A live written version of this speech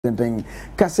Then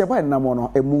Kessben Namono,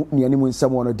 emu ni animu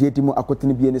nsamono dietimu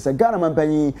akotini biene se Ghana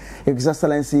mampanyi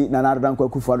Excellency Nana Dankwa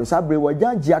Akufo-Addo sabre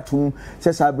wajanji atum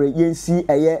se sabre yensi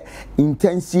eye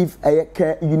intensive eye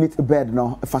care unit bed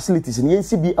no facilities ni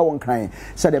yensi bi ewon kan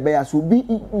se de be aso bi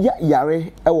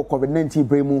yare ewo COVID-19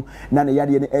 bremu na ne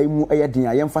yade ne emu eye din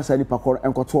ayemfasa ni pakor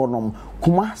enkoto onom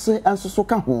kuma se ensoso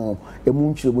ka ho emu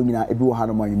nchiremu nyina ebi wo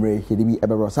hanom anwumre hede bi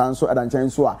ebebro sanso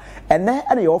edanchan so a ene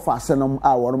ene ye ofa asenom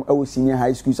a wonom ewo senior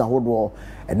high school ahodo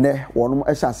ene wonum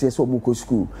ehase se omuko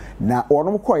school na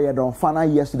wonum koye don final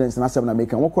year students na asem na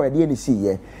make won koye de ni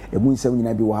siye emu nsem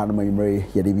nyina bi wo ha no mayimre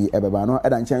yede bi ebeba no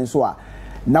eda nchen so a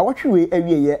na watwe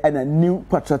awieye na New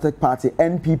Patriotic Party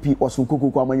NPP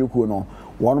osunkuku kwa manyuku no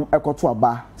wonum ekoto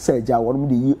aba se ja wonum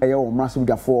de yi eye wo mraso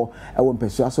bidafo ewo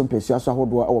mpesuaso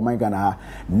ahodo ewo man Ghana ha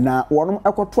na wonum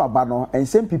ekoto aba no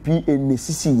ensem PP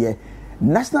enesisiye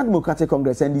National Democratic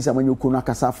Congress NDC amanyuku na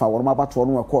kasafa wonum abato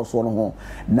no course no ho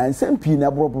na nsem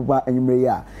na broboba anwumre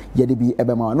ya yede bi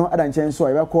ebema no ada nchen so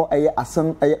ebekọ eye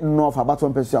asan eye north abato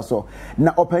mpesuaso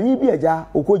na opanyi bi aja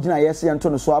okogina yesi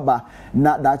ento no so aba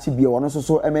na daachi bi wono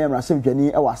so emem rasem dwani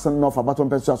e wasan north abato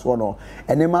mpesuaso no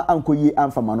enema ankoyi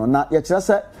amfama no na ye kire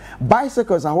se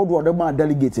bicycles ahodo de ma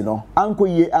delegate no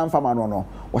ankoyi amfama no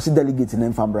wasi delegate na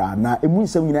mfambra na emu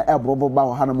nsem nyina e broboba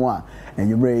ho hanamo a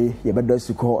anwumre ye bedo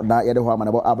siko na ye de ho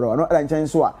amanabo abro no ada nchen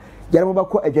so a Jeremy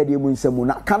Bako Ejadi Munsemu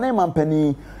na Kane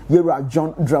Mampani Yera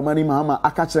John Dramani Mahama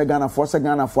Akachre Ghana for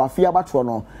Ghana for Afia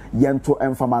Batono Yento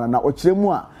Enfamana na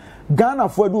Ochiremua Ghana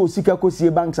for do Sika Kosie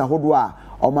Banks Ahodwa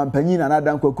or Mampani na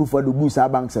Dankwa Akufo-Addo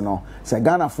Busa Banks no se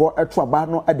Ghana for Etraba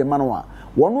no Edemanoa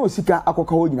Wono Sika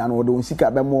Akoka Wodina no do Sika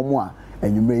Bemoa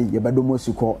and you may Yebadomo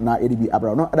Suko na Edibi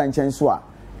Abra no Adan Swa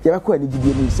Yabako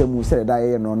Edidi Munsemu said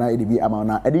I no na Edibi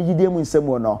Amana Edidi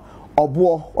Munsemu no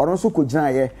Obo ono so ko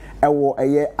ginaye ewo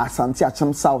eye Asante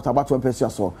Achem South abato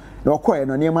mpesuaso na okoye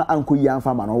no niema ankoyi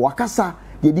amfama no wakasa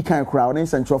ye di kan kra ono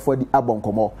nsentrofo di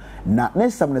abonkomo na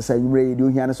nesam na sayumre di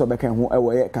ohia ne so bekan ho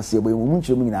ewo ye kasebo mu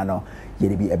nchiremu nyina no ye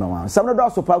de bi ebema sam no do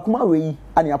so pa kuma weyi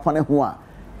ani apane ho a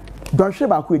donhwe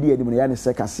ba ko edi anim no ya ne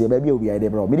se kasebo bia obi ayi de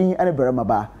bro medi ane berema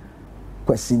ba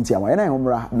kwasinti ama ye na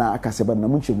homra na kasebo na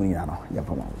mu nchiremu nyina no ya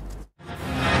pama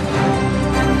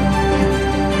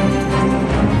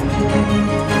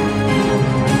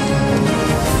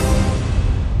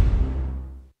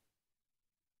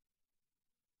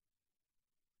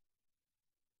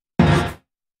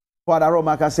Father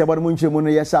Roma Kessben munchemu no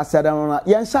yesha sedano na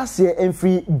yenshase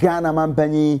emfri Ghana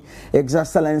mampanyi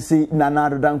Excellency Nana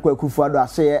Dankwa Akufo-Addo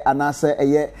aseye anase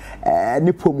eye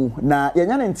nipomu na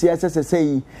yenya ntia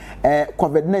sesei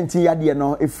COVID-19 yade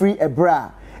no efri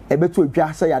ebra ebeto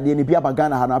adwa se yade ne bia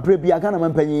Ghana ha na abre bia Ghana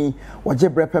mampanyi waje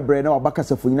brepebre na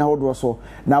wabakasafo nyina hodo so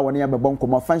na wone abebon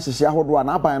komo fanhyehye ahodo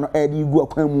na aban no edi gu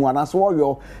akwan mu anase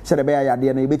woyo se de be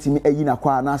yade no ebetimi ayi na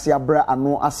kwa anase abra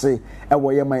ano ase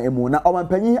ewo ye man emu na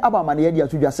omampanyi abama na yade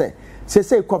atudwa se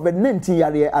COVID-19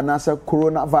 yade anase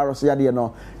coronavirus yade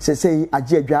no se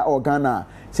aje adwa o Ghana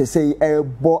se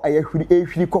ebo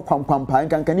ehwiri kokwampampa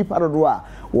nkanka ni parodo a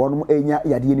wonum enya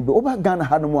yade ni be oba Ghana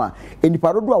hanom a eni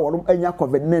parodo a wonum enya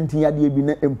COVID-19 yade bi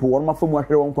na empo wonum afamu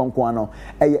ahwere won kwankwan no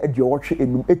eye aduowotwe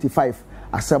enum 85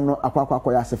 asem no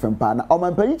akwakwa ya asefempa na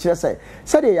omampanyi kire se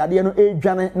de yade no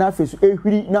edwane na afesu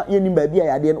ehwiri na yenim ba bia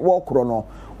yade no wo koro no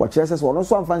wakire se wonum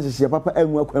so amfa nhyehyɛ papa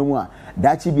anwu akwanmu a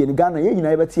daachi bi ni Ghana ye nyina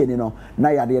yebeti eni no na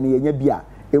yade no yenya bia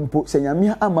empo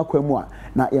senyamia amakwamu a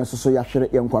na yensoso yahwere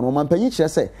yenkwa no mampanyi kire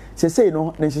se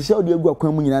no ne nhyehyɛ odi agu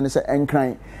akwanmu nyina ne se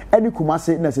enkran ani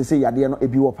kumase na se yade no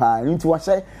ebi wo paa nti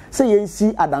wahye se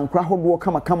yensi adankra hodo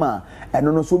kama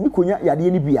eno no so bi konya yade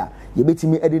ni bia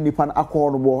yebetimi edi nipa na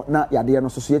akọ no na yade no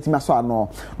so yetimi aso ano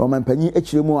no mampanyi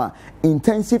akiremu a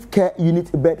intensive care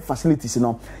unit bed facilities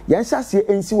no yenhyase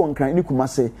ensi wonkran ani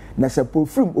kumase na se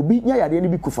profrim obi nya yade ni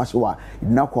bi kufahyewa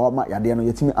na kwa ma yade no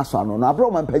yetimi aso ano no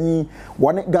abro mampanyi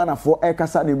wone Ghana for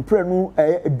ekasa ne mprenu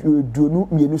duonu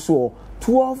mienu so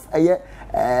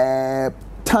 12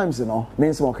 times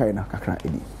kakra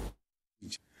edi.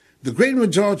 The great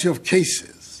majority of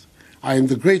cases are in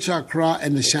the Greater Accra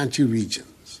and Ashanti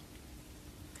regions.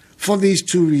 For these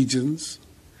two regions,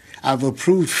 I've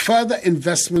approved further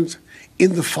investment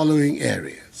in the following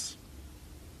areas: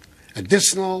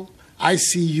 additional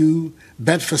ICU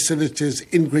bed facilities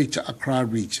in Greater Accra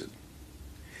region,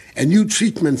 a new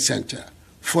treatment center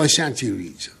for Ashanti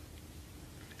region,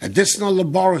 additional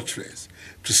laboratories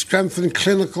to strengthen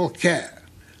clinical care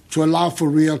to allow for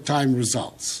real-time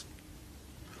results,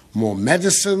 more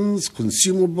medicines,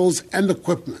 consumables, and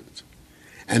equipment,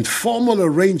 and formal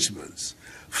arrangements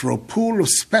for a pool of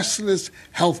specialist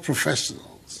health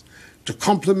professionals to to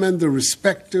complement the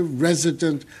respective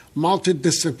resident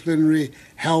multidisciplinary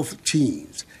health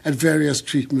teams at various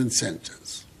treatment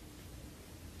centers.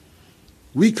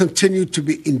 We continue to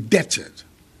be indebted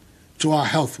to our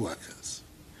health workers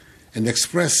and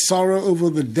express sorrow over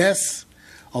the death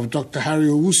of Dr. Harry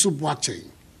Owusu-Boateng,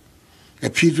 a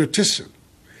pediatrician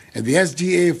at the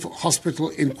SDA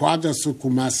Hospital in Kwadaso,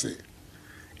 Kumasi,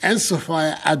 and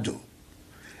Sophia Addo,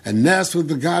 a nurse with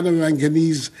the Ghana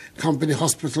Manganese Company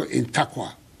Hospital in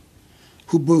Takwa,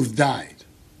 who both died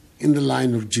in the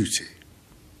line of duty.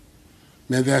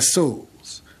 May their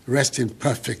souls rest in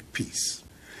perfect peace.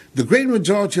 The great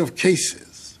majority of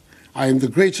cases are in the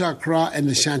Greater Accra and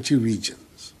Ashanti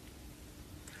regions.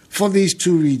 For these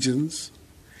two regions,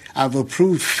 I've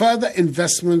approved further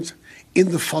investment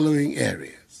in the following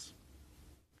areas.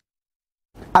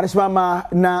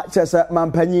 Arishmama na chesa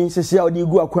mampanyi sisia odi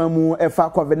gu akwamu efa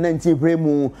COVID-19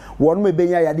 bremu wonu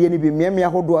mebenya yade ni bi miamia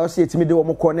hodo a se etimi de wo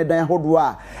mko ne dan hodo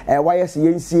a wayes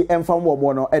yensi emfa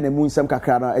mo no ena mu nsem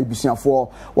kakra na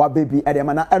abusuafo wa baby ede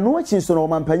ma na eno achi so no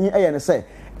mampanyi eye ne se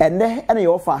ene ene ye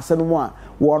ofa ase no mu a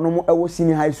wonu ewo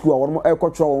senior high school a wonu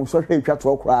ekotro won so hwe twa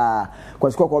to kra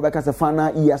kwasiko ko be ka se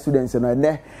fana year students no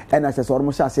ene ena se so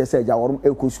wonu sha ase se ja wonu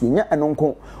eko school nya eno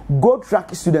nko go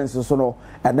track students so no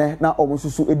ene na omo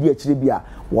susu edi akire bia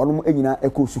wonum enyina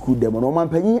eko suku dem no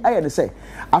mampanyi aye ne se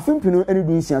afempino eni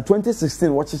du nsia 2016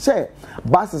 wocheche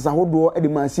buses ahodo edi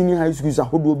ma senior high schools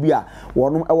ahodo bia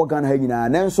wonum ewo Ghana ha nyina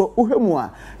nanso ohwemu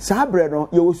a saa bre no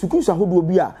ye wo schools ahodo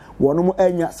bia wonum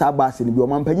enya saa bus ni bi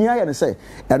mampanyi aye ne se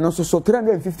eno so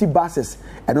 350 buses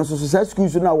eno so saa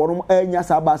schools na wonum enya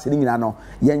saa bus ni nyina no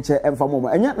yenche emfa momo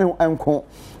enya enko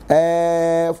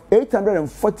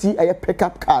 840 aye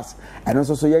pickup cars eno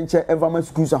so yenche environment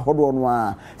schools ahodo no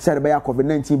a said be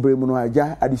COVID-19 bremu no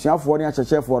aja adisuafo ne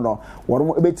achechefo no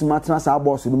worum ebetima tena sa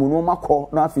boss no mu no makọ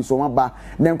no afiso maba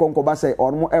ne nkonko ba say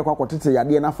orum ekwakwotete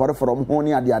yade na forefrom ho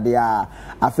ne ade a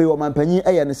afei wo mampanyi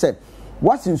eye ne se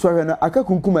wasin so hwe no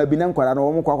akakunkuma bi ne nkwara no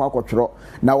wo kwakwotwero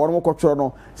na worum kwotwero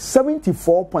no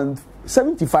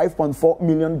 75.4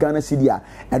 million Ghana cedi a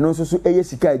eno so eye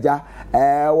sika aja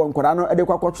won kwara no ede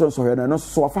kwakwotwero so hwe no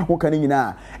so wafa ho kan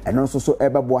nyina eno so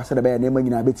ebebo ase de be na ma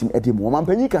nyina betim edim wo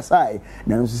mampanyi kasai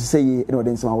na no so sey ene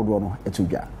ode nsema wodo no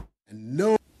etudwa.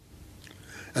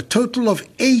 A total of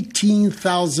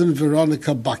 18,000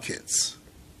 Veronica buckets,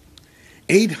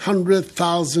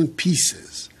 800,000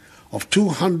 pieces of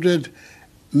 200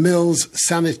 mils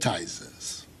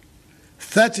sanitizers,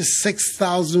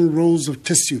 36,000 rolls of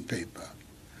tissue paper,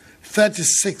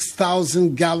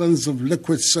 36,000 gallons of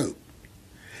liquid soap,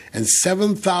 and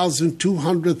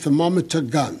 7,200 thermometer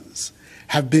guns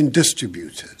have been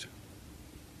distributed.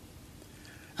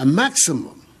 A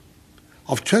maximum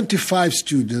of 25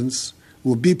 students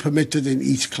will be permitted in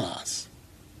each class.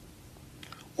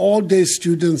 All-day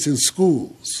students in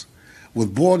schools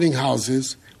with boarding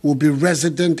houses will be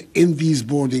resident in these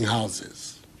boarding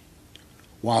houses,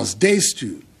 whilst day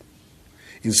students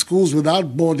in schools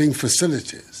without boarding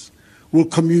facilities will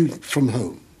commute from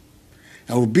home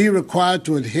and will be required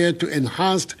to adhere to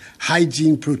enhanced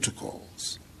hygiene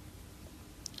protocols.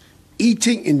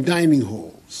 Eating in dining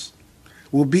halls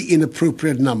will be in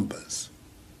appropriate numbers,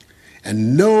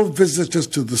 and no visitors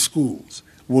to the schools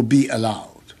will be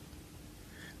allowed.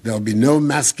 There will be no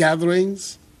mass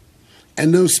gatherings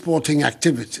and no sporting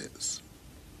activities.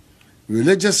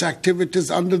 Religious activities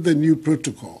under the new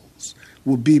protocols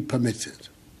will be permitted.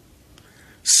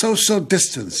 Social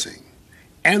distancing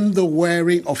and the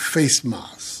wearing of face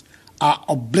masks are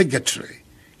obligatory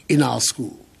in our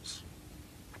schools.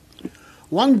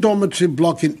 One dormitory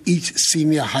block in each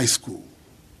senior high school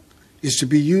is to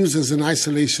be used as an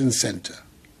isolation center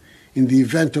in the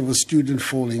event of a student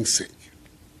falling sick.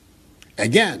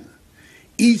 Again,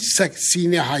 each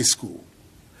senior high school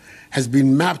has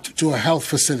been mapped to a health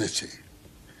facility,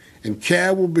 and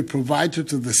care will be provided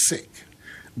to the sick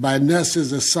by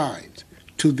nurses assigned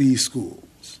to these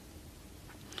schools.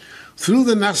 Through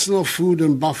the National Food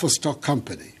and Buffer Stock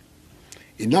Company,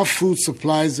 enough food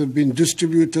supplies have been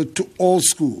distributed to all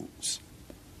schools.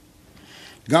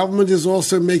 Government is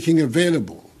also making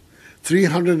available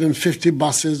 350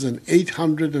 buses and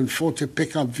 840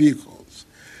 pickup vehicles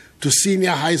to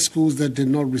senior high schools that did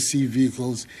not receive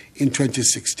vehicles in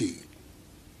 2016.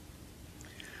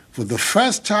 For the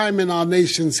first time in our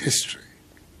nation's history,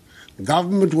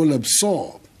 government will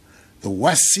absorb the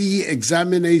WASSCE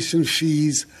examination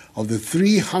fees of the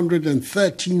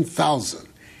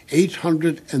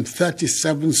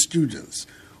 313,837 students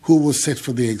who will sit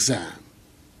for the exam.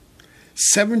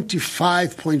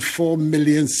 75.4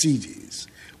 million cedis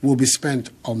will be spent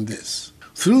on this.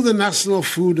 Through the National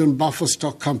Food and Buffer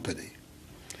Stock Company,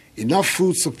 Enough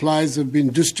food supplies have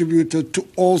been distributed to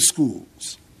all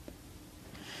schools.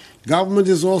 Government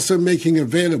is also making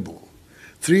available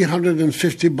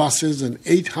 350 buses and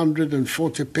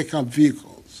 840 pickup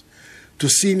vehicles to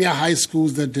senior high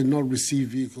schools that did not receive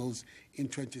vehicles in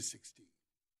 2016.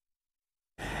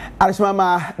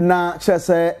 Arismama na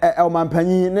chese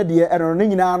elmampanyi ne de eno ne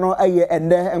nyina no aye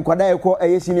ende enkwada ekọ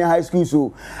aye senior high school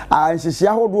so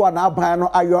anhyesia hodo na aban no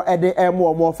ayo ede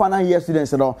emo final year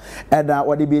students no eda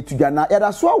wode be tudwa na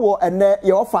yeda so wo ene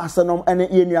ye ofa asenom ene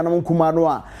ye nuanom kuma no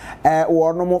a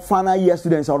wo no final year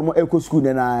students wo eco school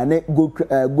na ne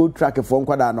go track for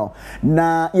nkwada no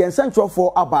na ye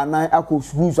nsentwofo abanan akọ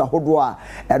schools ahodo a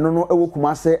eno no ewo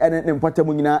kuma se ene ne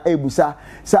mpatam nyina ebusa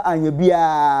sa anya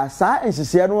bia sa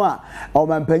enhyesia no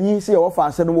Omampanyi say ofa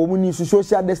ase no omuni so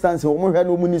social distance omhwe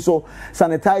no omuni so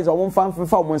sanitize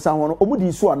omfanfa omonsa ho no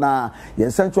omudi so na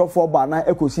ye central for ba na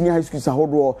ekosini high school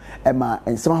sahodo ema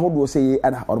ensema hodo say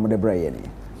ana oromde braye ni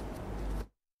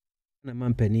na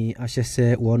mampani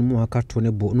ahyese won mu akato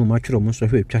ne bo no matwero mo so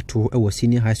hwe twato e wo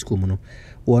senior high school mu no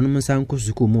won mu sanko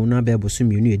suku mu na be boso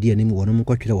mienu edi anim won mu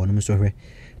kwatwere won mu so hwe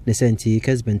ne senti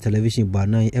Kessben television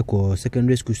banan eko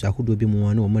secondary school sahudo bi mu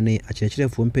wana omane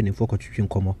akyerkyerefo mpanifo kwatwetwe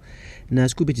nkomo na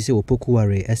school bi tise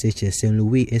Opokuware SHS St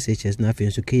Louis SHS na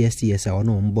afenso KSTS a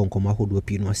wono mbo nkomo ahodo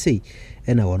pi no sei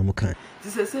ena wono mu kan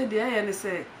tise say dia ye ne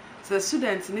say the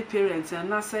students ni parents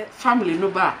na say family no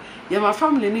ba ye ma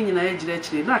family ni nyina ye gire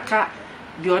kire na ka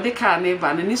de ode ka ne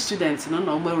ba ni students no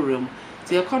na omawuram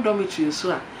ti e dormitory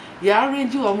so a ya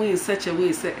arrange wo mu in such a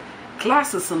way say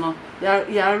classes no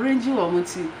ya arrange wo mu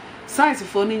ti science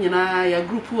for ni nyina ya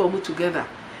group wo mu together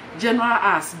general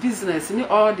arts business ni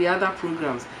all the other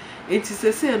programs it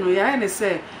is say no ya ne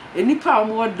say enipa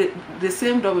omo the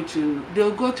same dormitory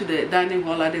they'll go to the dining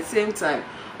hall at the same time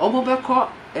omo be call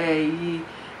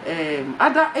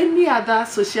any other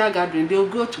social gathering they'll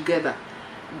go together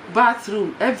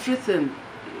bathroom everything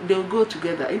they'll go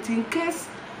together it in case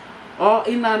or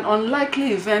in an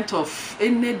unlikely event of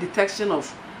any detection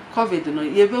of COVID, you know,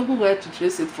 you have where to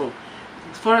trace it from.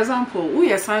 For example,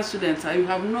 we are science students and you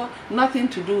have nothing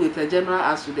to do with a general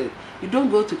art student. You don't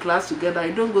go to class together,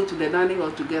 you don't go to the dining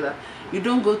hall together, you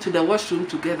don't go to the washroom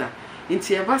together.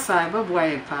 Inti ebasa ebeboa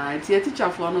empa, inti teacher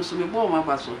for no so me bo ma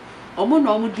baso. Omo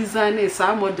no omo design e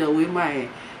sa model we my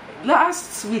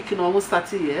last week no omo start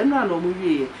here, no na omo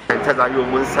wie. Entaza yo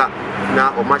monsa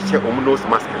na omo hye omo nose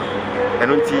mask.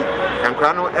 Eno nti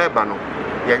enkra no eba no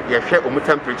ye hwe omo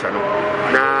temperature no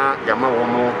na yama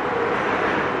womo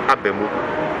abemu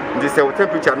ndi se wo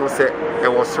temperature no se e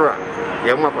wo sora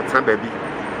ye mu akotan ba bi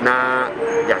na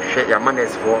ya hwe ya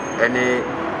manes for any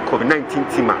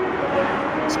COVID-19 team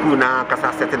school na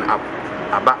kasa setting up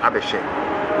aba abehwe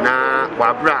na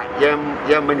wabra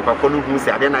ye mani pa kono hu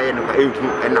se ade na ye no ka ehu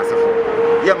na sefo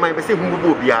ye man be se hu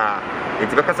bu bia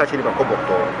enti be kasa chini ba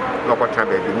kobokto na akotan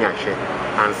ba bi ni ahwe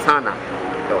ansana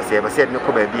o se be se ne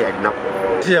ko ba bi adi na ko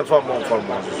tie form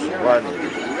one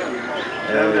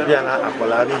Biana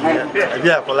akolani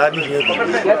bia akolani here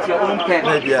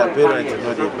maybe a parent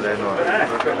no dey play no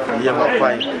yeah my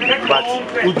fine but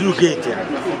who do gate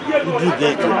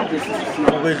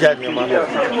we get your man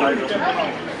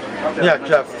yeah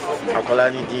trap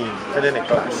akolani din in the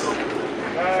class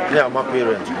yeah my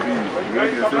parent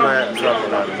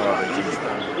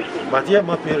but yeah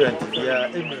my parent yeah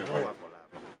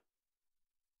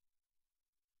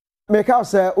Make out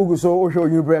say Uguso Osho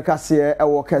Ubre Cassia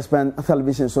or Kessben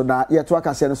television so that yet to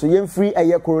Cassia so yen free a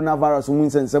year coronavirus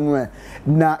moons and somewhere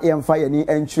na yen fire ni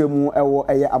entry mu ewo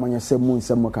eye amanya sem moon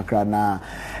sem kakra na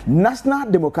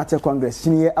National Democratic Congress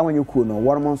senior amanyu kuno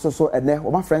warmon so ene o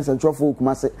my friends and trofo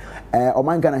kuma se o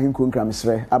man Ghana hin kun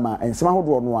kramsre ama ensema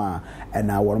hodo no a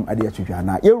na warm ade atwatwa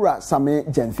na yewura same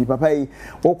Jenfi papa yi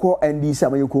okọ NDC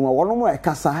amanyu kuno wono mo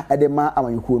ekasa ede ma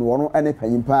amanyu kuno wono ene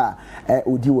panyimpa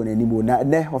odi wonanimu na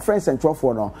ne friends and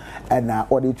trofo no na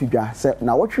ode twidwa se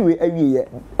na wotwe awie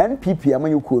NPP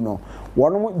amanyuku no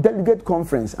wono delegate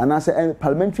conference anase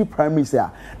parliamentary primaries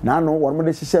a na no wono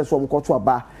de hihye so omokoto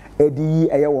aba edi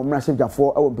eye wo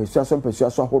mrasefjafo ewo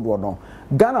mpesuaso hodo no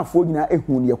Ghana fo nyina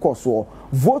ehun ne yekoso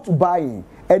vote buying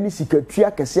any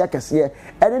secretary kese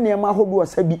ene ne ma hodo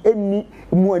asabi eni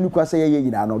mu anikwasa ye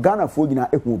nyina no Ghana fo nyina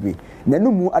ehun bi na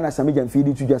numu anasame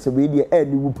jamfidi twidwa se be die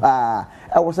eni wu pa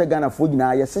ewo se Ghana fo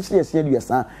nyina ye sehye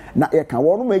duasa na ye kan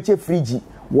wono ma eche fridge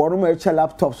wono ma eche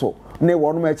laptop so ne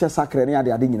wono ma eche sakre ne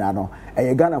ade nyina no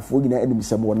eye Ghana fo nyina enim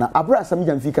semo na abra asame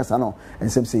jamfi kasa no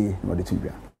ensem se no de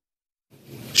twidwa.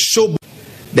 Show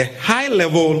the high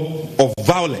level of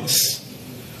violence,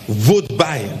 vote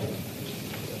buying,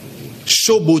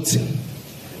 showboating,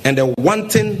 and the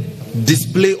wanton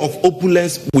display of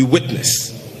opulence we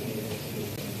witness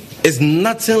is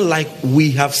nothing like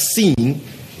we have seen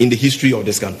in the history of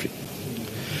this country.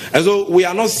 And so we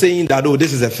are not saying that, oh,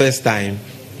 this is the first time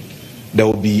there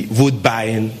will be vote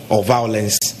buying or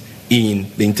violence in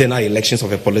the internal elections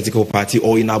of a political party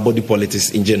or in our body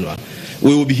politics in general.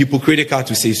 We will be hypocritical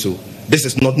to say so. This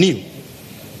is not new.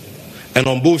 And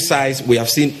on both sides, we have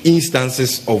seen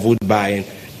instances of vote buying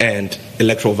and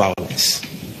electoral violence.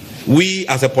 We,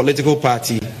 as a political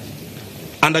party,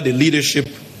 under the leadership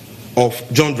of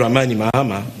John Dramani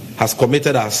Mahama, have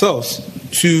committed ourselves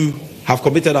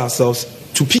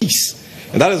to peace.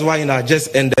 And that is why in our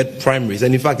just ended primaries,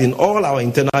 and in fact in all our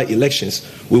internal elections,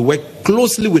 we work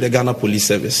closely with the Ghana Police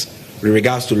Service with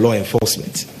regards to law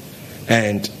enforcement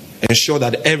and ensure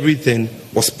that everything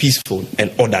was peaceful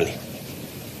and orderly.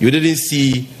 You didn't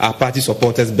see our party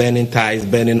supporters burning ties,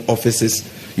 burning offices.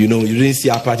 You didn't see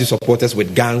our party supporters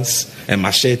with guns and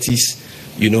machetes,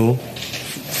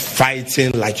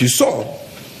 fighting like you saw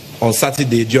on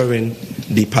Saturday during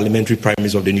the parliamentary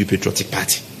primaries of the New Patriotic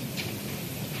Party.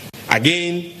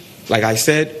 Again, like I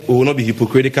said, we will not be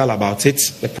hypocritical about it.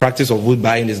 The practice of vote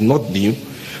buying is not new.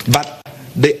 But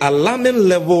the alarming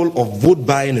level of vote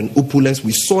buying and opulence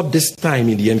we saw this time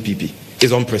in the MPP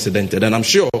is unprecedented. And I'm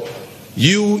sure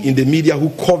you in the media who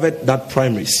covered that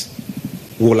primaries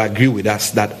will agree with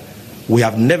us that we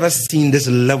have never seen this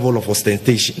level of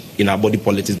ostentation in our body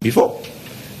politics before.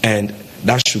 And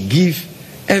that should give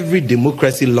every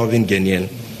democracy-loving Ghanaian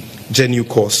genuine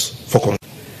cause for concern.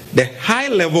 The high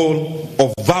level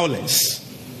of violence,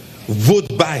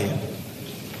 vote buying,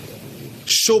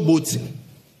 showboating.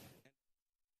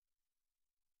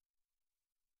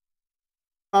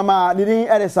 Mama, didn't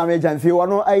Edison Janfi,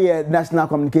 one a National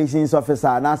Communications Officer,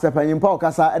 Nasa Panimpo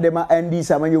Casa, Edema, and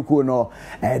this Amayukuno,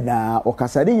 and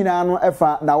Okasadina, no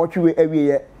effort, now what you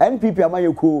every NPP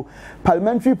Amayuku,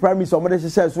 parliamentary primaries, or what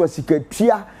says was secret.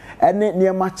 And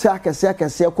near Machaka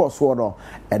Seka Corswado,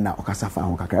 and now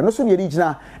Casafa Hokaka. No sooner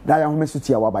regional, Diana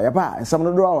Mesutia Wabayaba, and some of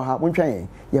the draw have one train,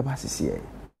 Yabasi.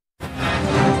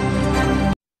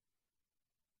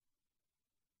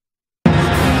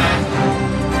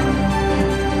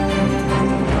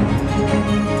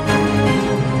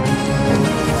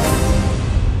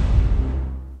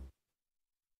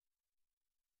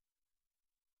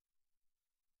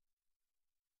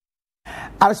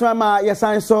 Arisama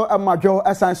yesan so amajo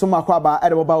esan so makwaba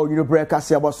edeboba onyu break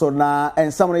ase aboso na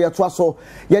ensam no yeto aso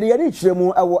yede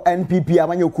chiremu ewo NPP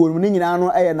amanyokuo ni nyina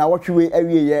no na wotwe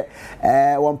awieye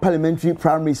won parliamentary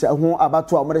primaries ho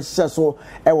abato a mode hye so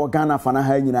ewo Ghana fana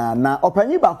ha nyina na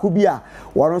opanyi ba ko bi a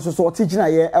woron so otigina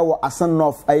ye ewo Asan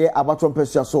North abato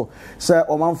mpesua so se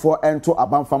omanfo ento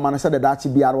abanfama na se dedachi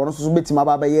bia woron so betima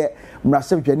baba ye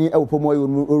mrasebtwani ewo pomo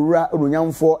owura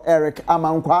ononyamfo Eric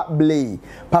Amankwa Blay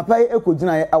papa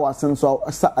ekogina Awasen so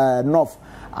North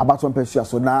abato mpesua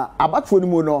so na abato ni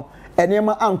mu no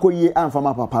enema ankoye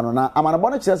amfama papa no na amanabo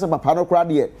no kire se papa no kra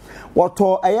de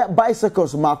woto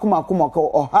bicycles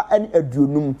makomako oha ani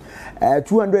aduonum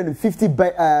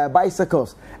 250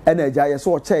 bicycles ena agya ye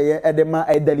so cheye edema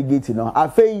delegate no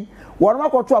afei wono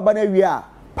makoto aba na wi a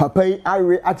papa yi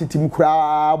awe atitim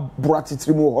kra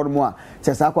buratitirimu hormo a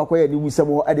chesa akwakoye ni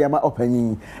wisemo edema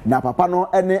opanyin na papa no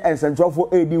ene ensentrofo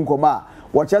edi nkoma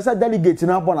Wachasa delegate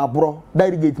na bona bro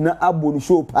delegate na abonu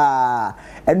show pa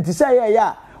and to say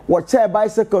ya wacha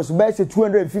bicycles by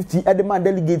 250 edema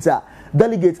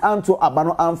delegate anto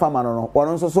abano amfama no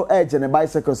wono so edge ne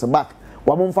bicycles back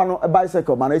wamomfa no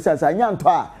bicycle man isa nyanto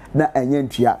a na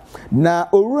enyentua na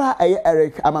owura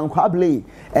Eric Amankwa Blay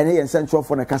ene yen central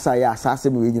for na kasa ya asase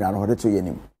mu nyina no hode to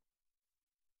yenim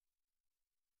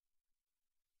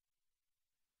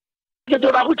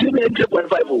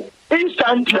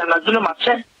Instant and as no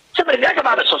matter. So, but that's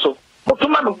about a so. But to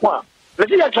my point, the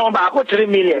thing I told about 3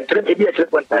 million,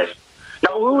 3.5.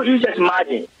 Now, we will use that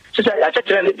margin. So, I checked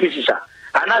 300 pieces,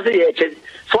 and I say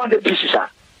 400 pieces.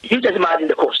 You just imagine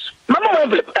the cost. Mamma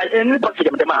won't any part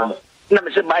of the mom. Now,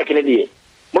 Mr. Mike in the day.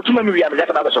 But to me, we have that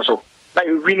about so. Now,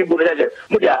 you really good at it.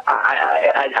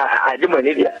 I don't want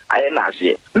it. I am not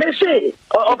here. May say,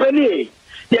 open it.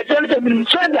 You're telling me,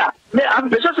 I'm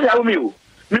the you.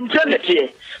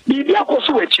 Mimtende bibi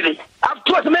akoso wachiri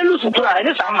after as men lose to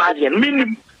any some margin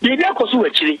minim bibi akoso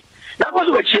wachiri na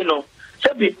akoso wachiri no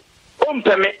sebi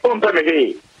ompeme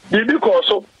he bibi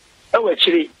koso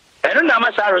wachiri and na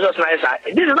ma sa results na isa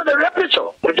this is not the replica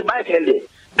with the bike in there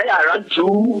they are around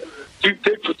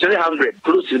 250 to 300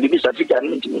 close to the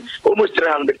certificate almost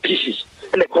 300 pieces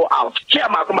and they go out kia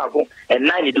mako and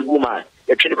 90 the woman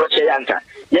the 20% yanka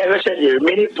yeah we said the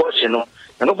remaining portion no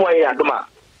no boy adoma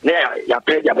ya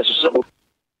pay ya beso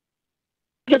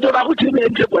get about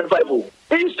 3.5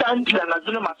 instant and as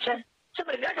no matter so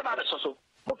be like about so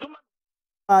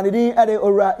Anidi ade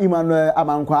ora Emmanuel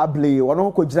Amankwa Able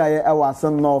wono ko giraye e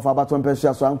wasen no fa baton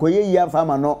pesua so anko ye yia fa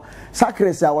ma no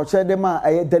sacrifice a wo che de ma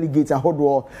e delegate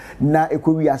ahodo na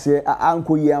ekowi ase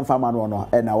anko yia fa ma no no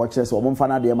e na wo che se wo mfa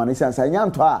na de ma ne sansa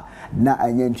nyanto a na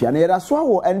anya ntua na yera so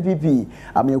wo NPP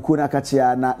amayaku na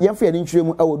kachia na yemfa ye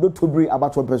ntwiremu e wo dotobri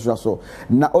abaton pesua so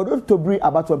na odotobri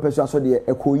abaton pesua so de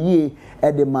ekoyie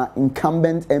e de ma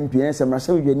incumbent MP semrase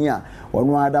wani a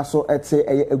wono ada so ete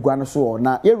e eguano so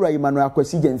na yera Emmanuel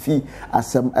akwasi Genfi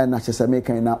asem na chesame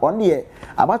kan na onye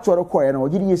abatoro koye na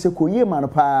ogidi yese koye man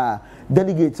pa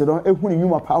delegate no ehuni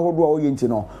nyuma pa hodo a oye nti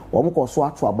no wo mko so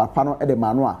ato abapa no de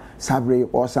manu a sabre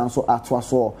o sanso ato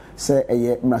aso se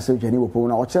eye mrase dwani wopo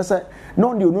na o chese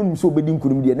no de onum so obedi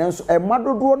nkurum de nanso e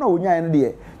madodo na onya ne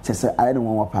de chese aye ne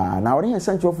won pa na ori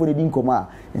hensancho fo ne din koma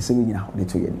ensem nyina de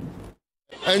to yeni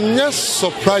enya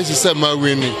surprise se ma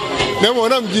weni na mo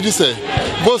na mgidi se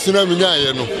boss na minya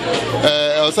ye no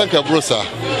Osanka Brosa,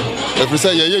 if you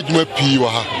say ye juma pi wa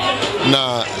ha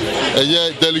na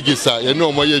ye delegates a ye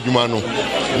no mo ye juma no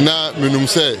na minum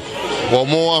say wo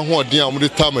mo ahoden a mo de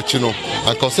tamachi no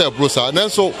anka say Brosa na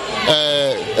so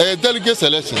delegate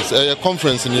elections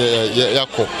conference ni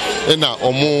yakọ na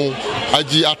omo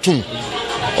agi atum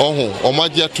omo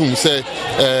agi atum say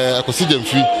akosi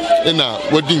demfi na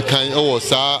wadin kan ewo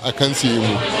saa akansi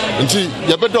mu nti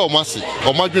ye beda omase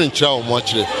omadwen kira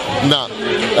omoakire na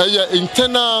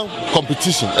internal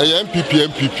competition MPP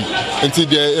nti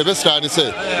de ebesra ni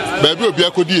say baabi obi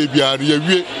akodi ebiara ye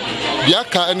wie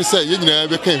biaka ani say ye nyina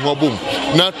be kan ho bom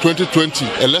na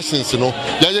 2020 elections no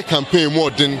ye campaign mo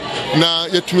den na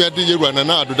yetumi ade yewura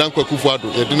na adodan kwakufu ado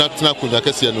ye de na tena konya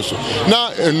kase no so na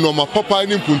nnoma papa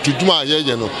ni mpuntuduma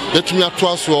ye no yetumi ato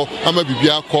aso ama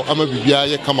bibia akọ ama bibia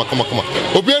ye kama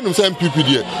obi enum say MPP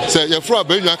de say ye fro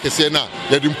abanwa kase na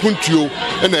ye de mpuntuo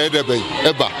na ye de bay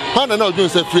eba hana na odun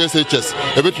say free SHS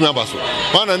ebetumi abaso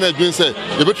hana na edun say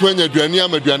ebetumi anya aduane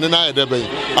amaduane na ye de bay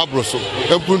abroso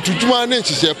mpuntuduma na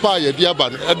nchise pa ye de aba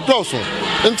edoso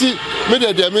nti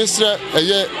media de minister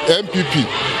eye MPP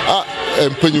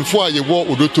mpanyimfo a ye wo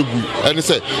odotogbu ene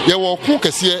say ye wo ko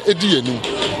kase edi yanim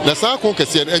na saa ko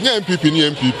kase enye MPP ni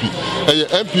MPP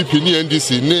eye MPP ni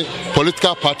NDC ni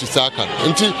political party saka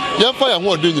nti ye fa ya ho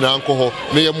ode nyina anko ho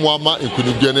na ye moama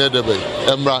nkunubie na ye debe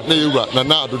emra na ye wura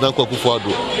na adodan kwakufu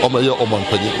ado o ma ye o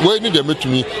manpanyi we ni de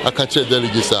metumi aka che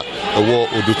delegates a wo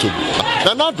odotogbu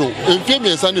na nado enfie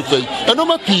miensa ni fai eno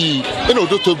ma pi ena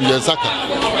odotogbu ye saka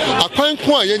akwan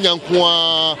ko a ye nyanko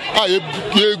a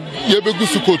ye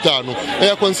begusu kota no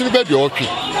e consider be de otwe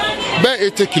be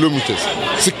 80 kilometers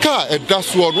sika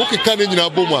edaso no keka na nyina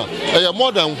bom a e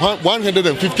more than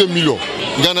 150 million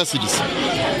Ghana cedis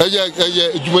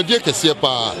eye edwumadie kese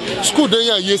pa school den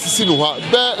ya yesisi no ha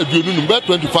be aduonu be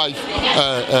 25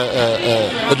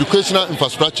 educational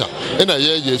infrastructure ena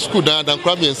ye school dan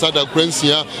kra miensa da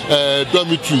kransia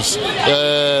dormitories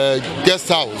guest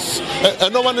house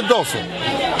no money doso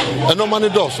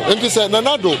and this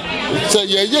nanado say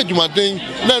ye edwumaden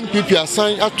na NPP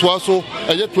assign atoa so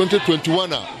eye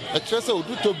 2021 a chese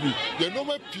odutobri ye no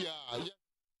ma pia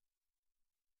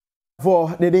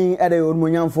for the day at the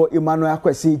Munyan for Emmanuel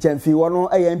Akwasi Genfi, one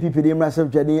MPP, the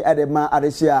massive journey at the Ma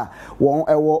Adesia, one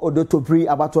Odotopri,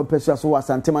 Abaton Pesas was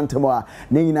Santimantemoa,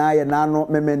 Nina, and Nano,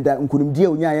 Memenda, Uncudim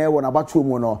Dia, one about 2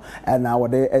 mono, and our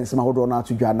day and some Hodona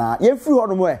to Jana. Yet, free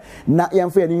on way, not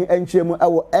young Fanny, and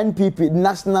our NPP,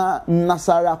 National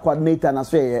Nasara coordinator,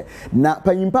 Naswe, not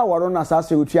Payimpa, Warona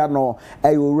Sasi Uchiano,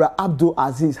 Ayura Abdul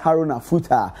Aziz Haruna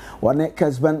Futa, one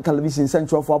Kessben television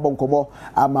central for Bonkobo,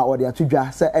 Ama or the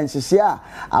Atuja, and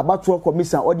abato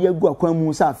komisa odi agu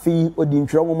akwanmu sa fi odi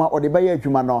ntweromoma odi baye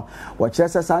adwuma no wo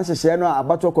kyerese sanhyehyɛ no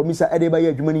abato komisa ede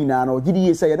baye adwuma ni na no gidi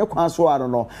yesa ye ne kwan so aro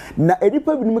no na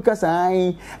edipa binum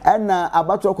kasan na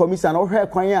abato komisa no hwɛ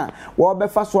kwan a wo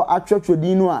befa so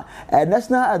atwetwodin no a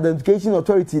National Identification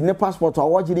Authority ne passport a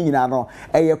wo gidi nyina no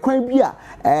ye kwan bi a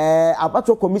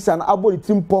abato komisa no abodi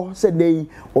timpo sɛ nei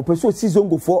opeso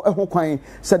sizongofo ho kwan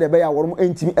sɛ de baye aworom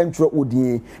entimi entwere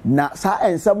odin na sa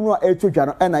ensam no a etwodwa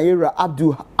no na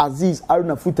Abdul Aziz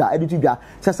Haruna Futa editudwa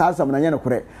se saa asam na nya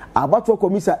nekore abato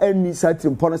komisa enni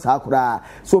satrim pono saa kora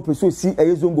so peso si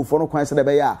eyezongo fo no kwan se de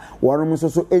be ya wonom so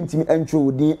so entimi entwe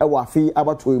odin e wafi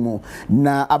abato mu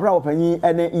na abra wopanyi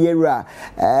ene yewura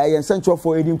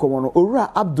yensenchofo edin komo no owura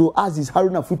Abdul Aziz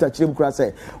Haruna Futa kirem kora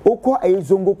se okọ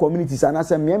eyezongo communities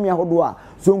anase miamia hodo a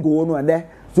zongo wono ene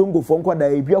zongo fo nkwa da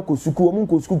ebi akosuku wo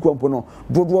munko suku kwampo no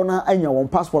dodo na anya won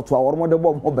passport wa wormo de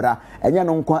bom hobra enya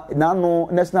no nkwa na no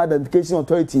National Identification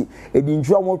Authority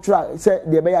edinju a mo twra se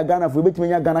de be ya Ghana fo betimi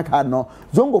nya Ghana card no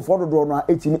zongo fo dodo no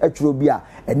etimi atwro bi a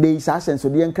ene isa senso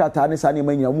de nkrata ne sa ne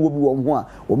manya mo bi wo ho a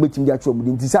wo betimi ja twro mu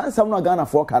di nsam no Ghana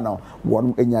fo ka no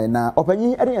won enya na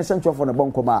opanyi ede yen sentro fo ne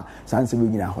bonko ma sanse bi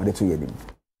nyina ho de to yedim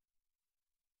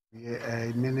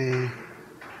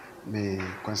me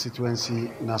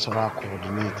constituency national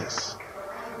coordinators.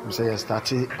 We say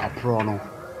starting a prono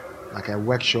like a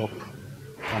workshop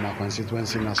from our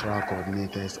constituency national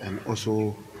coordinators and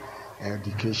also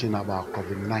education about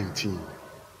COVID-19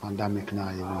 pandemic now.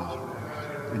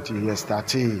 Until you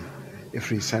starting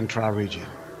every central region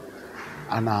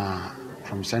and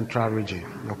from central region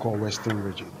you call western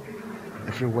region.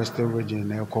 Every western region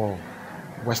you call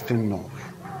western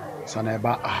north.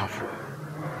 Saneba Ahafo.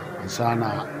 And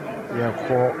Sana we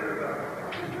call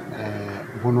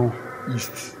Bono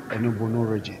East and Bono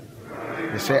region.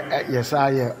 They say yes,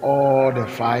 all the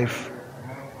 5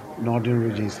 northern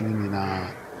regions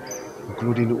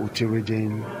including the Uti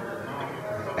region,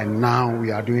 and now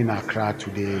we are doing Accra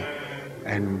today,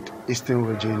 and Eastern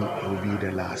region will be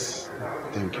the last.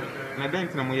 Thank you.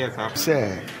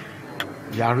 Say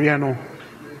Yariano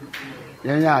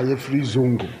Yanya free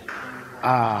zongo.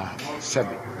 7.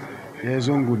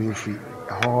 Zongo ni free.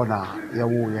 Hona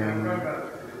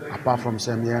apart from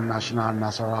semi national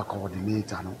national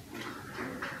coordinator no.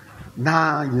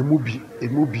 Na yemubi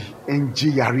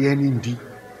NG yariani ndi.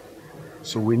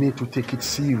 So we need to take it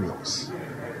serious.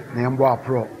 Nembo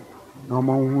pro. No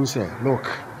man who say,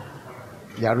 look,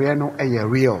 yariano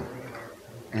real.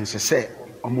 And say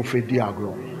omufedi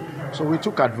agro. So we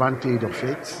took advantage of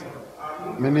it.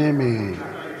 My name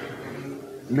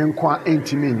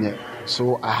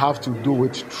so I have to do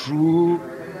it through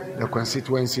the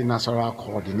constituency national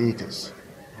coordinators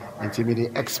and to be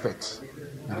the experts,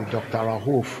 the Dr.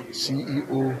 Rahoof,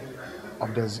 CEO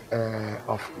of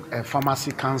the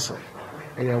Pharmacy Council,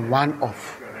 one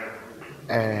of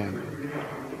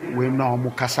we know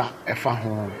Mukasa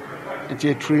Efahon, and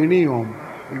a training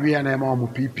we are more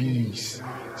PPs,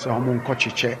 so I'm on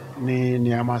Kochiche,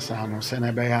 Niamasano,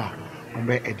 Senabaya.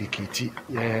 Be educated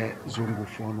zongo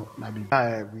fono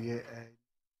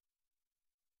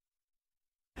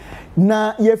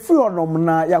na ye free onom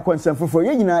na ya konsefofo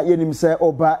ye nyina yenim se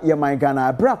oba ye man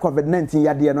Ghana bra COVID-19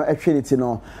 yade no ehweniti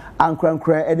no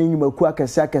ankrankra ene nyumaku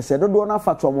akese dodo na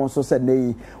fato mo so se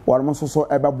nei wormo so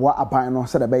ebeboa aban no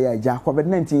se de be ya ja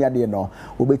COVID-19 yade no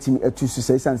obetimi atusu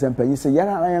se sansan panyi se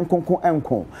yara na yenkonko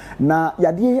enko na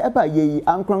yade eba ye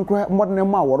ankrankra modern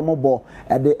ma wormo bo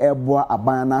ede eboa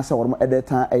aban na se wormo ede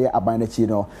tan eye aban na chi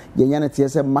no ye nyane tie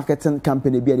se marketing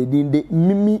company bi ade dinde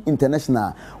Mimi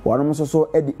International wormo so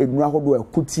ede edunu ahodo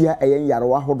akutia eye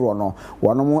yarewa ahodo no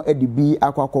wormo ede bi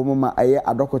akwakomo ma eye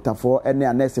adokotafo ene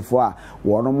anesefo a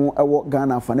wormo ewo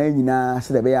Ghana fana nyina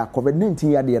se de be ya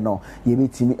COVID-19 yade no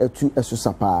yemitimi atu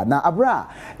esusapa na abra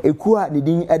ekua ne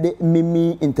din ede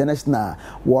Mimi International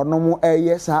wonom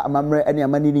eye sa amamre ene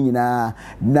amani nyina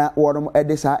na wonom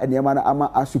ede sa ene amana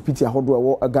ama asupiti ahodo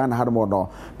ewo Ghana hadmo no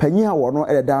panyi ha wono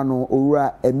ede da no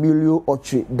owura Emilio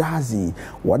Ochre Dazi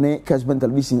wone Kessben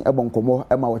television ebonkomo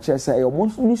ema wo chese e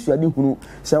omo ni suade hunu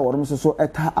se wonom so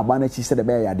eta abana chi se de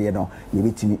be yade no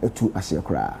yemitimi atu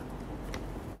asekra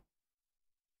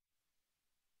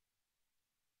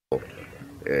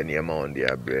niyama on the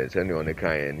abre sani on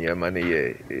kan niyama ne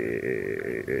ye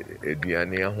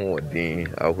eduane ahoden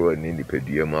ahoro ni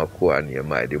nipadua mako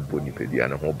niyama de bo nipadua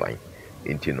ne ho ban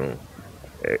enti no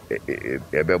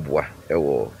ebeboa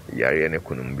ewo yare ne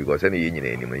kunum because any nyina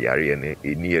enim yare ne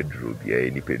eni aduro bia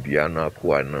nipadua no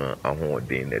akoa no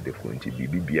ahoden ne de funti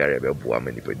bibiara ebeboa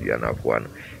ma nipadua no akoa no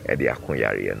e de akon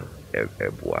yare no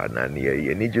eboa na ne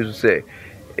ye ni jesu say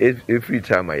every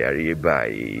time I are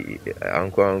by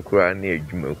Uncle near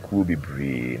Jumaku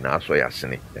Bibri, now so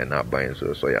yasne, and not buying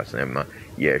so yasnema,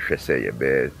 yes, she say a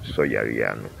bed so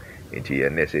yariano. Into your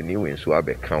nest a new in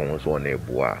Swabe counts on a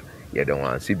bois, you don't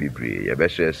want to see Bibri, your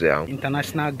best say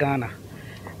International Ghana,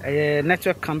 a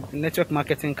network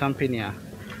marketing company.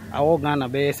 Our Ghana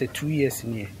base 2 years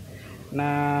near.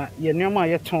 Now, you know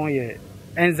my ton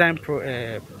enzyme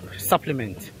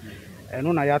supplement. And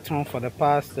on Ayaton for the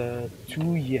past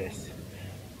 2 years.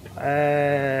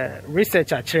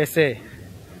 Research at Chese,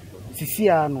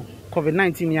 Siciano,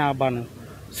 COVID-19 year ban.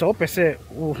 So, per se,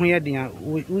 we hear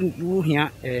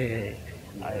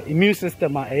immune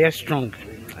system are strong.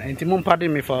 And Timon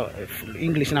pardon me for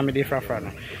English, and I'm a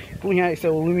different. We hear is a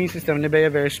immune system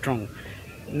very strong.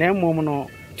 No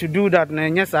to do that,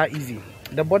 yes, are easy.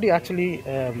 The body actually,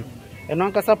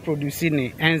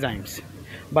 producing enzymes,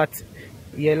 but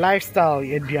your lifestyle,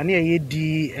 your DNA, your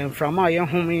D, and from our young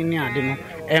home in Yadino,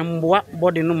 and what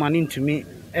body no money to me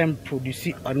and produce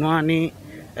annually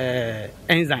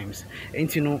enzymes.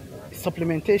 And you know,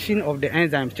 supplementation of the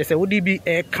enzymes, just a would be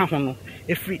a cahono,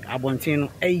 a free abontino,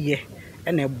 a year.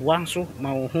 And a boaso,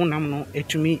 my honam no,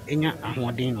 to me, enya a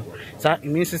hodino. So,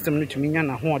 immune system to me,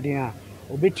 and a hodina,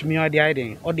 obey to me, or the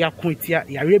idea, or the aquatia,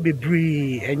 Yarebi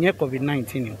bree, and yet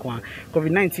COVID-19 in Quan.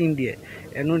 COVID-19 there,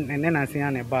 and then I say,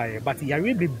 I buy, but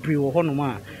Yarebi bree or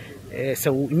honoma.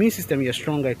 So, immune system is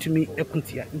stronger to me, a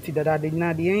kuntia, into that I did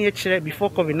not the before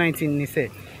COVID-19, they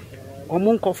say.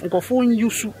 Among phone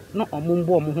use no among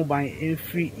bomb who buy in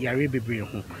free Yarebi bree.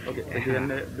 Okay,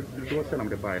 and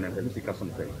the buy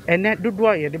and that do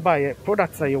why the buyer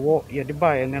products are your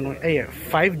buy and then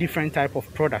 5 different type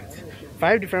of products.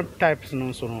 5 different types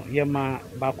no so no yama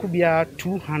bakubia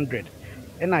 200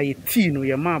 and I tea no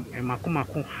yama and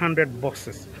makumako 100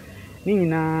 boxes.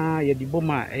 Nina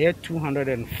yediboma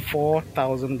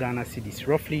 204,000 Ghana cedis,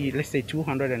 roughly let's say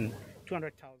 200,000.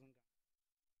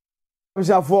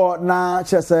 For na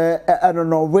chese I don't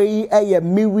know way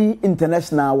Miwi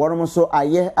International one so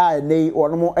aye nei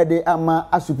one mo ede ama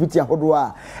asupiti ahodo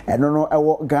a eno no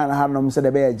ewo Ghana hanom se de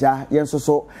be ja yenso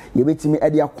so ye betimi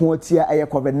ede akoatia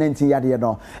COVID-19 yade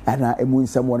no ana emu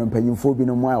nsem won mpanyimfo bi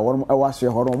no mo a won ewo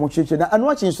aso horo mo cheche na anu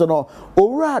achi so no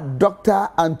owura Dr.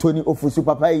 Anthony Ofusu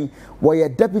papai wo ye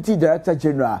Deputy Director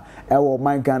General ewo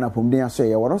man Ghana pomden aso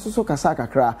ye won so kasa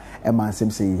kakra e man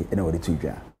nsem se ene wo de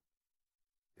tudwa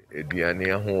eduane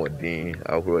ahoɔden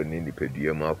ahoro ne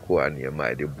nipadua ma ko a ne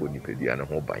ma de bo nipadua ne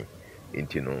ho ban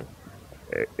enti no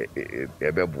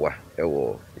ebeboa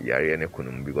ewo yare ne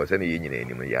kunum because na yenyina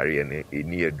enim yare ne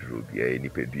eni aduro bia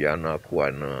nipadua na ko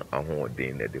a na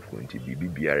ahoɔden na de funti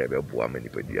bibiara ebeboa ma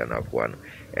nipadua na ko a no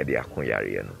e de akon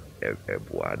yare no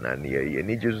eboa na ne ye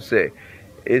ni jesu say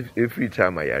every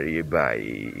time I yare by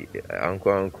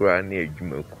ankura na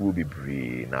adwuma ku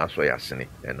bibiri na aso yasene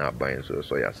na ban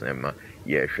so yasene ma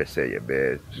ye hwe say ye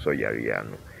be so yare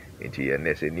ano enti ye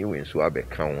na se ni wen so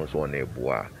abeka ho so na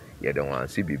eboa ye de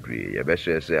wansi bibiri ye be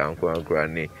hwe say ankura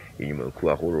ne enyuma ku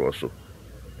ahoro so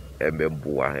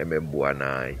emeboa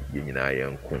na ye nyina ye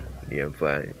nko ne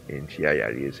yemfa enti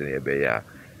ayare se ne be ya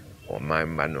o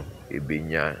man no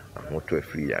ebenya ahoto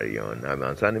afiri yare on na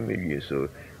mansa ne mewie so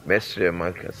mestre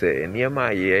maka say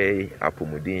eniema ye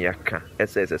apomudin yaka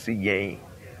ss yen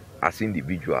as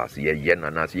individuals ye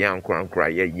na na ye ankra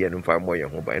ye no fa mo ye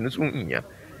ho ba eno so nya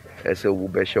ese wo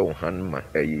be hye wo hanma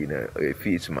ayi na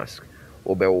face mask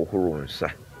wo be wo horo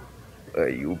nsa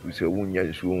ayi wo se wo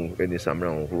nya so eni samra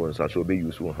wo horo nsa so be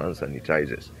use wo hand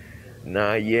sanitizers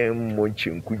na ye mo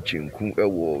chinku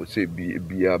ewo se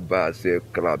bia ba se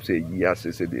club se ya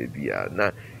se bia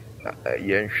na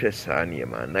yen hwe saa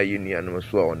niema na yenia no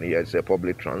so on ye say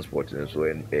public transport and so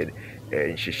en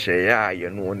hyehyɛ ye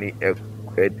no ni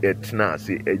etna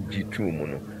se agitu mu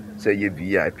no say ye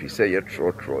VIP say ye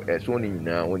trotro so ni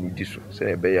nyina oni di so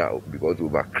say be ya because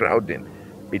overcrowding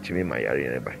itimi mayare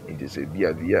ne ba it is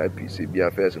bia VIP say bia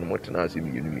first no motena se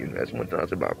mi enu as motena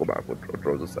se ba ko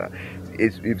trotro so sa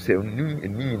if say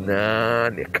ni na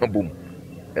ne kabum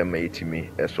e ma itimi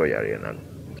so yare na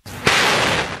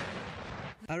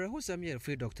Arehusam ye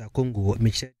free Dr. Congo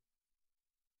Michel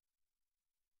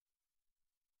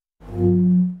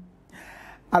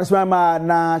Arsama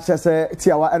na chese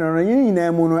tiawa eno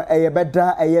nyina mu no eye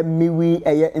beda eye Miwi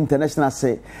eye international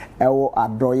se ewo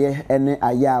adoye ene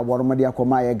aya woromade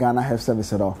akoma ye Ghana Health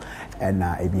Service do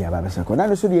na ebia ba beseko na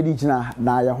no so de gina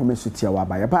na ya home su tiawa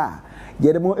ba ye ba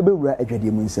ye de mo ebewura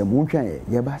adwade mu nsam mu ntwan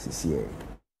ye ba sisiye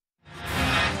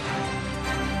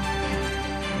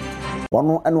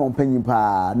One and one penny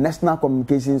pa National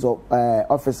Communications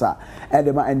Officer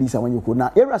Edema and this one you could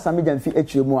now. Era Samijan fee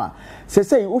HMOA.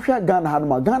 Say, Usha Ghana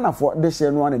had Ghana for this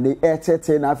one and the air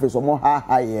 10 office or more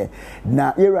high.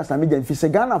 Now, Era Samijan fee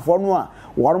Ghana for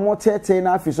one more 10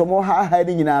 office or more high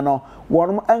hiding in ano.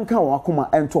 One anchor or Kuma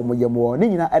and Tomo Yamo,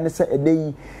 Nina and say a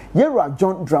day. Yera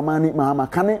John Dramani Mahama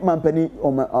Kane Mampeni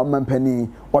or Mampeni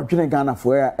or Ghana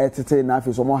for air 10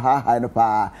 office or more high in the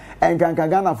pa. And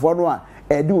Ghana for one.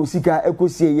 Edu sika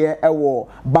ekosie ye ewo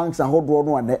banks ahodo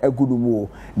no na egudumu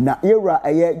na yewra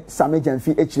eye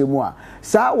samejanfi echiremu a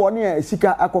saa woni e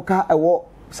sika akoka ewo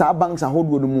saa banks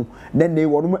ahodo no mu na ne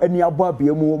wono ani abo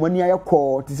abiamu mani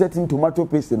ayekọ tisetin tomato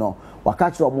paste no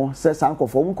waka kire omo se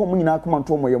sankofo nkom nyina akoma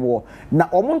nto omo yemo na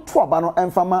omo nto aba no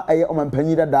emfama eye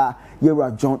omampanyi dada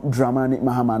yewra John Dramani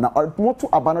Mahama na omo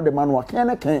aba no de manu akan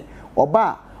na kan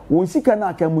oba won sika na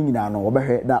aka mu nyina no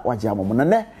obehwe na wagye amomo na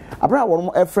ne abra won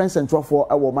mo friends central for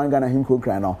ewo mangana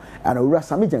hinkro no ana owura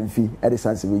Samijanfi e de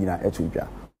sanse nyina etudwa.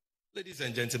 Ladies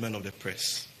and gentlemen of the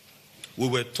press, we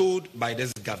were told by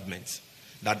this government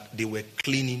that they were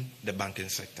cleaning the banking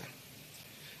sector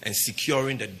and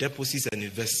securing the deposits and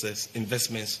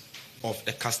investments of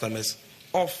the customers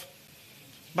of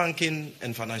banking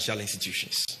and financial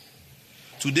institutions.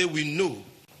 Today we know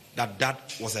that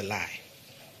that was a lie,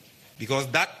 because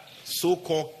that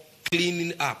so-called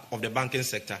cleaning up of the banking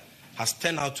sector has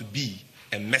turned out to be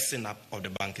a messing up of the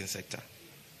banking sector.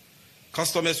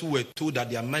 Customers who were told that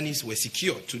their monies were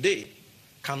secure today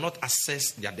cannot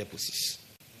access their deposits.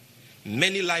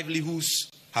 Many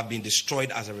livelihoods have been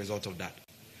destroyed as a result of that.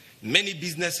 Many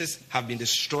businesses have been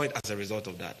destroyed as a result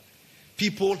of that.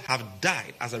 People have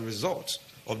died as a result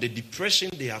of the depression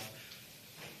they have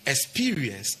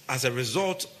experienced as a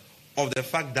result of the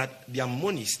fact that their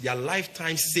monies, their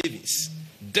lifetime savings,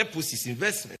 deposits,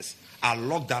 investments are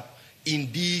locked up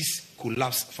in these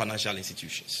collapsed financial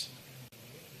institutions.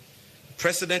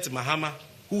 President Mahama,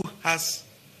 who has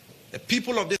the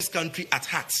people of this country at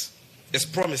heart, is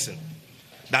promising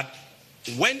that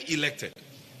when elected,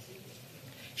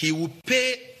 he will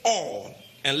pay all,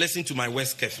 and listen to my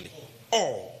words carefully,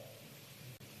 all,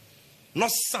 not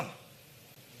some,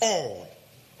 all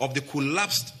of the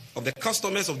collapsed, of the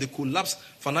customers of the collapsed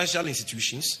financial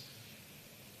institutions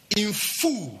in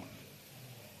full,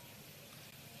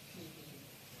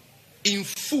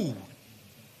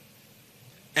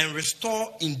 and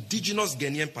restore indigenous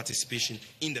Ghanaian participation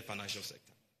in the financial sector.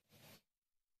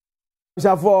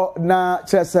 Javo na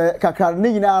chese kakra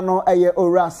ni nyina no eye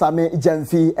ora same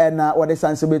jamfi na wode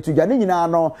sanse betu gya ni nyina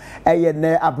no eye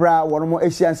ne abra wono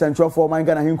Asian Central for man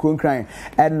Ghana hinkron kran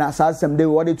na sasem de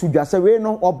wode tu dwa se we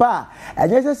no oba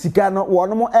enye se sika no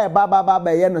wono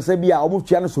ba ye no se bia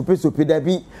omutua no sopi da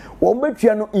bi wo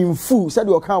betua no in full se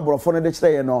de okan borofo no de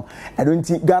kire ye no eno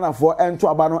nti Ghana for ento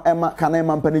aba no ema kana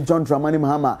ema mpani John Dramani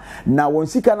Mahama na won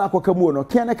sika na akoka mu no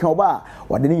ken kan oba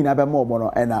wode ni nyina be ma obo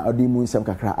no na odi mu nsem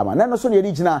kakra ama na no so ne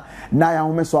yedi gina na ya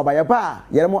home so aba ye ba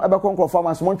yere mo ebe konkro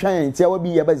farmers mo twan tia wa bi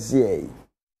ye ba zie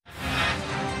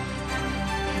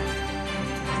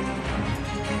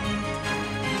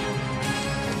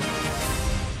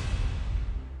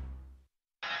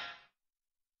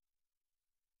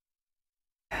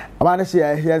Amane se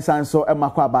yen sanso e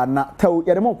makwa ba na taw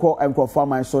yede mo ko enkofo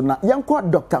man so na yenko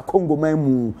Dr. Congo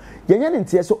mamu yenye ne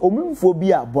ntie so omumfo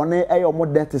bi a bone e yo mo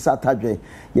det satadwe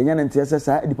yenye ne ntie se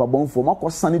sa edipa bonfo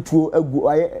makọ sane tuo agu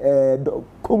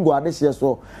Congo adehye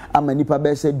so ama nipa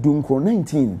be se dunkro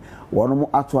 19 wono mo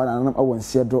ato na nam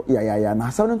awonse do ya na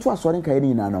hasaw ne to aso ne kai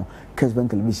ni na no Kessben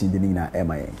television de ni na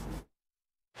emaye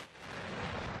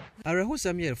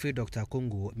Arahusam ye free Dr.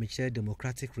 Congo, Michel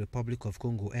Democratic Republic of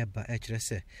Congo, eba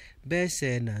HRS,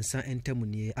 bese nansa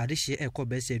entemunie, adishe eko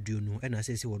bese duonu, ena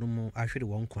sesi wonomo ahwede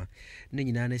wonkwa. Ne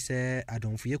nyina ne se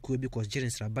adonfo yekuo because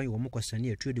Jerens Raban wo mokosane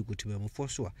etuedi gutube mfo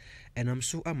so a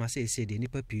enamso amase ese de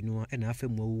nipa pinu ena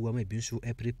afemu awu ama binso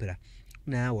eprepra.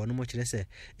 Na wonomo kire se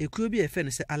ekuo bi efe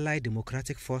ne se Allied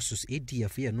Democratic Forces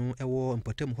ADF ye no ewo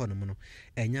mpotem honom no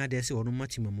enya de se wonomo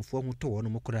timamfo ho to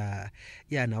wonomo kura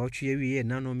ya na wotwe wie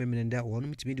na no memenda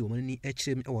wonom timi de womani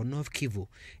echirem e North Kivu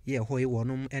ye hoye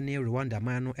wonom ene Rwanda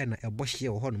man no ena ebohye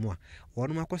wo honom a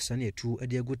wonom akosane etu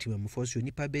ade agotimamfo so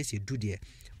nipa base dudie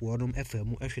wonom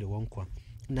efamu ehwere wonkwa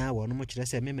na wonom kire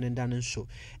se memenda no nso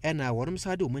ena wonom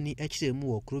sade womani echirem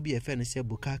wo kro bi efe ne se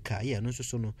Bukaka ye no nso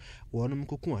so no wonom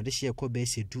kokun ade hye ko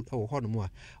base du e wo honom a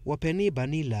wopani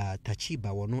Banila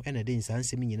Tachiba wono ena de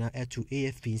nsansem nyina etu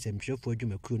AFP nsemtwefo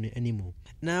adwumakuo no animu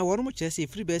na wonom kire se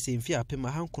free base mfi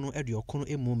apema hankono eduokono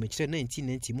emu mekire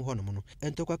 1990 mu honom no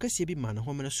entokwa kase bi man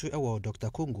homene so e wo Dr.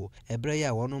 Congo ebre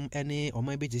ya wonom ene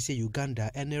oman beje se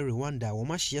Uganda ene Rwanda wo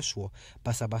mahye so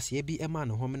basabase bi ema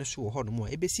no homene so wo honom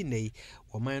a ebesi nei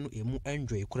woman no emu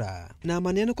enjoy kura na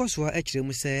amane no koso a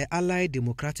ekirem se Allied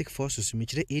Democratic Forces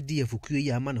mekire ADF kuo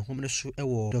ya ama no homene so e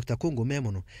wo Dr. Congo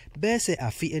memo no bese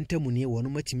afi entemunie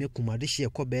wonom atime kumade hye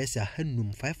ko bese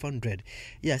hanum 500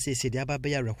 ya se de aba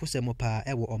be ya rehosem pa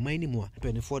e wo oman ni mu a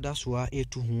 24 da so a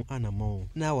etu hu anamo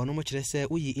na wonom kire se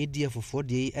uyi ADF for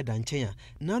de eda nchen a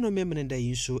na no memene da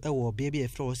yinso e wo bia bia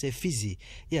efro se Fizi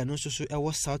ya no so e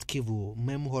wo South Kivu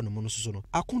mem honom no so no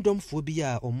akondomfo bi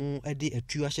a omo ede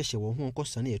atu ahyehye wo ho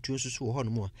nkosane atu so wo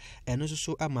honom a eno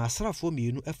so ama asrafo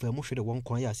mienu afa mu hwede won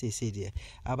kwan ya se de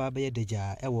aba be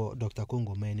deja e wo Dr.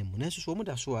 Congo man mu na so mu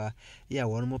da so a ya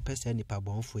wonom pesa nipa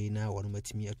bonfo yi na wonom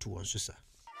atimi atu won so sa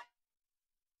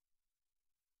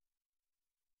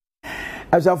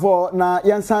Asafo na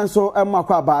yansan so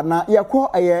makwa aba na yakọ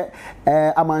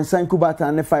amansan kubata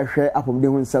ne fa hwe apomde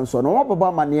hu nsem so no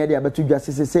wobaba mane de abetu dwa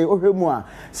sesese ohwemu a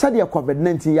sade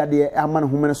COVID-19 yade amane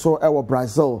humene so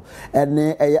Brazil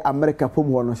ene America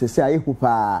pom ho no sese ayehu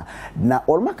pa na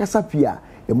olma kasapia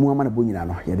emu amane bonyina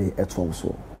no yade eto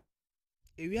so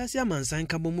Ewiase amansan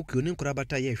kabo mu kuro ne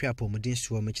nkorabata ye hwe apomden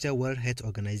so mekire World Health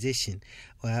Organization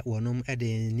wonom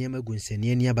ede niam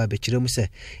gunsene ni aba bekire mu se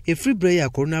efri bre ya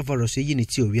coronavirus yi ne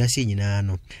ti owiase nyina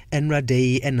no enra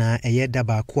dai ena eye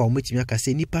daba ko a mutimi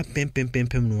akase nipa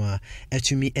pempempempem no a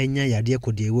etumi enya yade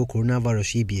kode ewo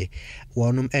coronavirus yi bie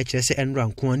wonom kire se enra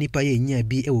nko nipa ye nya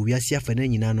bi ewo wiase afana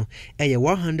nyina no eye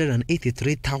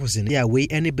 183,000 ya we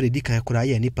ene bredi kan kora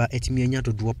ye nipa etimi enya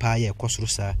dodo pa ye kosoro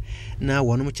sa na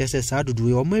wonom kire se sa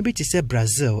dodo o maybe to say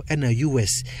Brazil and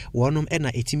US wonom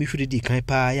ena etimi hwede kan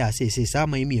pa ya say sa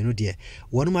man mi no de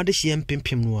wonom ade hye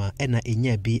mpempem no a ena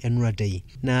enya bi enura dai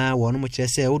na wonom kire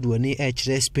se odo ani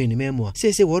kire Spain memo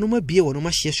say wonom abie wonom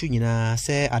ahye so nyina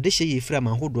se ade hye ye fra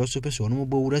man hodo so pese wonom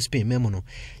bo wura Spain memo no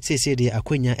say de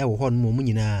akwanya ewo ho no mu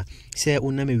nyina se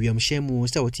unam wiam hyemu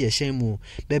se wote hyemu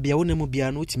ba bia wonam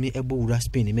bia no timi ebo wura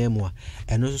Spain memo a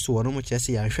eno so wonom kire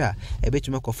se ya hwa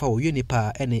ebetuma kofa wo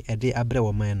unipa ene ede abre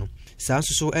wo man no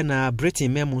so ena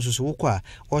Britain memo so wokwa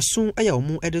osun aya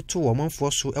omu edeto wo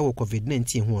manfo so ewo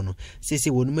COVID-19 ho no sese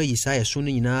wonu mayi sa ya so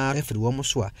no nyina afiri wo mo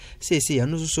so a sese ya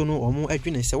no so no omu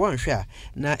adwene se wanhwe a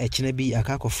na ekene bi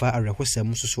akakofa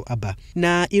arekosam so aba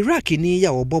na Iraq ni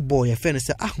ya obobo ya fe ne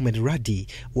se Ahmed Radi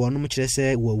wonu mo kire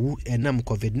se wawu enam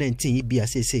COVID-19 bi a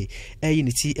sese eyi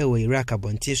ni ti ewo Iraq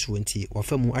abonte so nti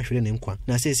wafamu ahwere ne nkwa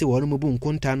na sese wonu mo bu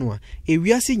nkonta no a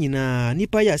ewiase nyina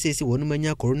nipa ya sese wonu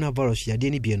manya coronavirus ya de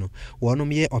ni bi no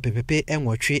wonom ye opepepe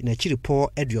enwotwe na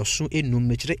chiripo edioso enum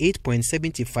mechire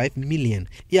 8.75 million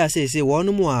ya say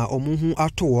wonom a omuhu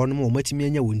ato wonom omatimi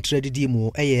anya wontradidi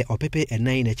mu eye opepe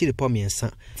enan na chiripo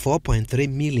miensa 4.3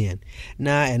 million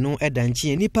na eno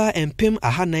edanchi nipa empem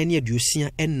ahanan ne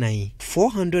aduosia enan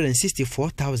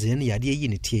 464,000 yade yi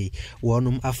ne tie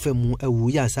wonom afamu awu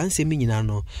ya sansemi nyina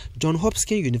no John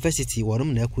Hopkins University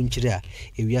wonom na akunchire a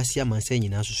ewiase amansa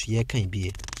nyina so ye kan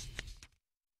bie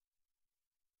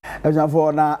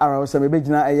Ejafo na arawse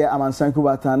mebegina eye amansan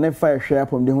kubata ne fa hwe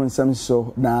apomde hu nsem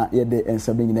so na yede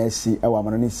ensabde nyina asi ewa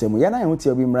amano ne nsemu ye na ye hu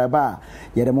tie obi mraba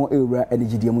yede mo ewura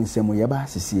enigidie mu nsemu ye ba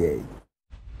sisie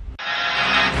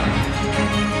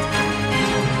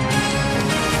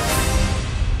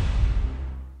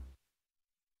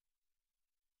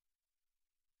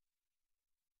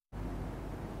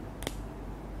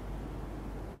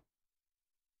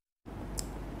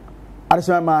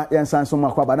Arisama yansan so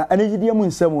makwaba na anigidie mu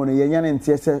nsemu no yenya ne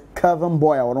ntie se Kessben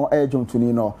boy a wono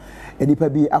ejomtuni no edipa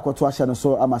bi akoto ahye no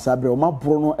so amasabre o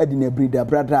mabro no edi na brida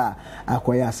brada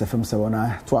akoya asefem se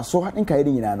wona to aso nka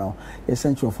yedi nyina no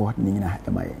yesentuo fo ni nyina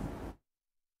emaye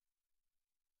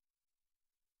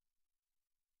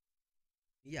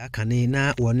ya kane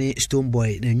na wone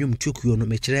Stoneboy na nwum tukuyo no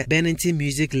mekire Benenti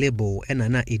music label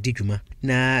na edidwuma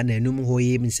na nanum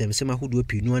hoye msemsema hudu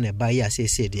pinu na ba ya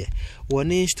sese de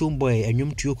wone Stoneboy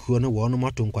nwum tukuyo no wono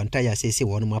mato nkwanta ya sese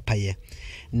wono mapaye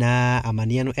na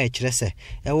amane no kire se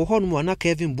ewo hono na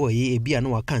Kevin Boy ebia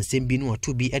no waka nsem bi no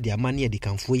wato bi de amane de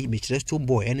kanfo yi mekire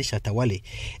Stoneboy ene Shatawale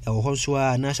ewo honso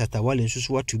a na Shatawale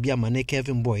nsusu wato bi amane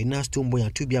Kevin Boy na Stoneboy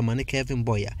wato bi amane Kevin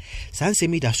Boy ya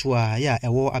sansemi da so a ya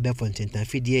ewo abefontentan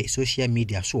die social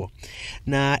media so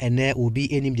na ene obi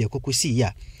enim de kokosi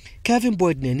ya Kevin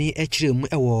Boy nani echirem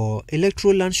ewo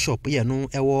Electroland shop ye no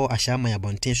ewo ashama ya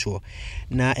bonten so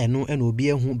na eno obi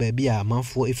ehu ba bia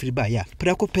amanfo efiri ba ya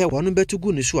prekope wono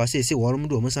betugu ne so asese wono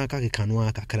do musan ka kekano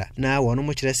akakra na wono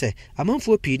mo kire se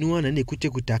amanfo pinu na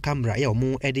ekutekuta camera ya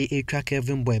omo ede etwa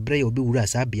Kevin Boy bre obi wura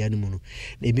sa bia no mu no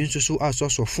na ebi nso so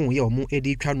asoso fon ya omo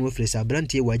ede etwa no ofresa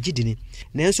abrantie wagidini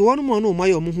na enso wono mo no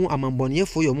mayo omo hu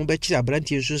amamboneyefo yo omo be kire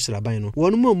abrantie nso sraban no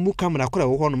wono mo mu camera kora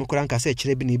wo hono mo kora nka se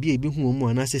kire bi na ebi hu omo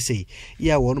anasese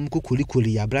ya wonum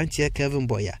kokoli ya brantie Kevin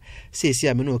Boy ya sesi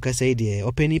ameno kasa de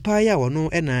openi pa ya wono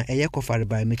ena eye kofare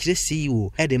ba mekire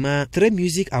CEO edema 3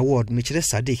 music award mekire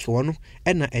Sadik wono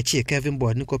ena eche Kevin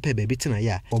Boy ni kope be bitina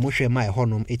ya omohwe ma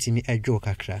honum etimi edwo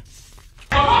kakra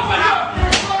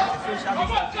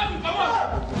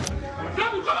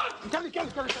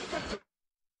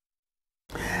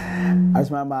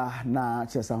Asmama na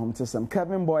chesa hom tesam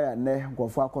Kevin Boy ne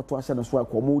gofo akoto ahye no so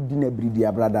akomo di na bridi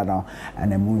abrada na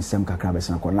ana mu nsem kakra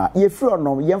besena ko na ye free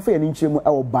ono ye mfa ye ni nchiremu e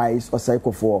wo bias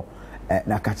osaikofo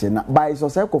na kache na by so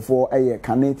sekofo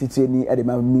kane titeni e de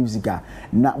ma music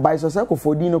na by so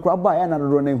sekofo di no kra ba ya na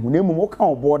do na hu na emu ka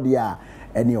obode a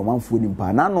ene o manfo ni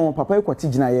mpa na no papa e kwati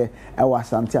gina ye e wa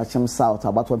Asante Achem South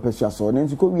abato mpesua so ne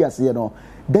nsuko wi ase ye no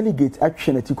delegate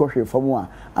atwe na ti kohwe fam a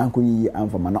ankoyi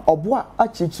amfama na oboa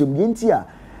achichim ye nti a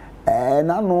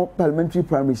na no parliamentary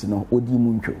primaries no odi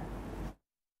mu ntwe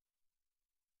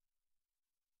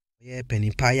ye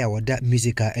penipa ya wada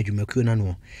musica adwumakuo na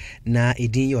no na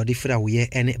edin ye odifra wo ye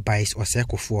ene bias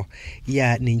osekofo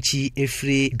ya nenchi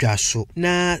efri dwaso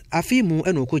na afimu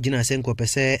eno ko gina senko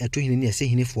pese etohini ne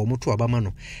esehini fo moto abama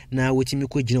no na wotimi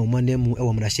ko gina omanemu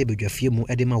ewo mrahye bedwafie mu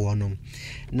edema wonom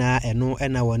na eno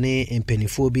ena wone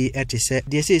empenifo bi etese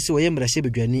de sese wo ye mrahye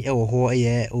bedwani ewo ho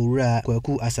ye owura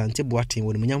kwaku Asante Boaten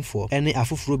woni mnyamfo ene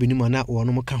afoforo bi nimu na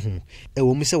wonom ka ho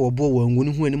ewo mu se wo bo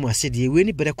wangunu hu animu asede we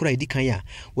ni bere kora edikan ya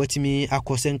watimi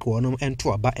akosenko wonom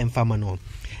ento aba emfama no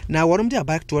na wonom de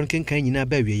aba to kenkan nyina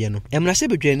ba wiye no emrahye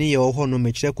bedwani ye wo ho no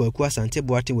mekire kwaku Asante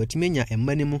Boaten watimi nya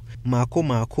emmanimu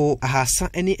maako ahasa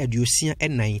ene aduosia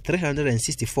enan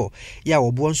 364 ya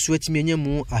wo bo nso watimi nya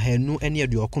mu ahanu ene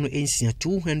aduokono ensia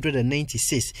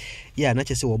 296 ya na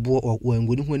chese wo bo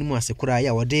wangunu hu animu asekora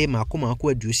ya wode maako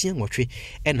aduosia nwotwe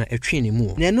ena etwe ne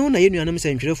mu na no na yenuanam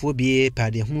sentwerefo bi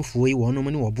pade humfo yi wonom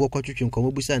ne wo bo kwatwetwe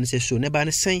nkomo busa ne se so ne ba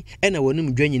ne sen ena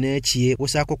wonum dwanyina achie wo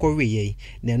sa akokɔwe yi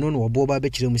na no wo bo ba be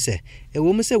kire mu se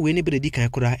ewo mu se we ne bredi kan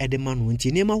kora ede ma no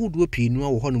nti ne ma hodo pinu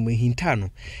wo honom hinta no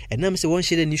enam se won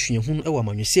hyede ne hwehun ewa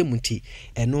manwese mu nti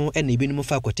eno ena ebinum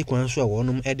fa kwati kwan so a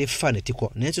wonom ede fa ne tikɔ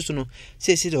na nso no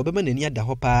se de obema nani ada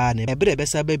hɔ pa na ebre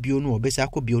besa ba bio no obesa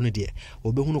akɔ no de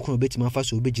obehunu ko obetima fa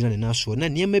so obegina ne naso na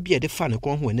niema bi ede fa ne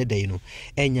kon ho ene dai no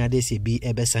enya de se bi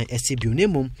ebesan ese bio ne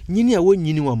mom nyini a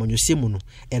wonyini wa manwese mu no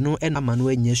eno ena ma no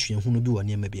anya hwehun bi wa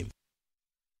niema bi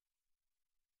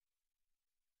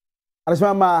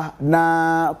Alasmama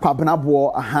na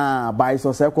kwabnabo aha by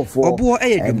so sekofo obo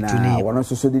edwumtuni wono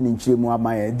so de nchiremu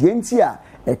amaye de nti a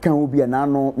eka obi na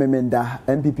no memenda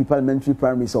MPP parliamentary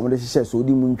primaries o mo de hye so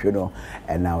di mu ntwe no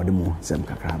na ode mu sem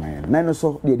kakra amaye na no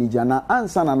so de dijana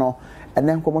ansa na no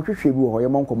ene nkomo hwehwe bi wo ho ye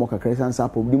mo nkomo kakra sansa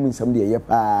apom di mu nsem de ye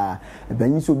pa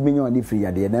banyi so bi nya oni free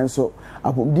yade na so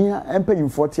apom di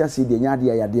empanyimfo te ase de nya de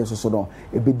yade so no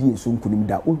ebedi enso nkunim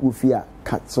da wo fi a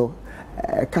katso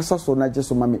kasa so na je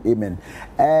so mama amen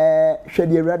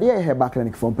hwede awrade ye he back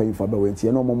clinic from pay for ba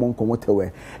wenti no mo nkomo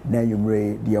tewe na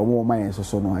yumre de wo man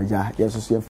so no aja ye so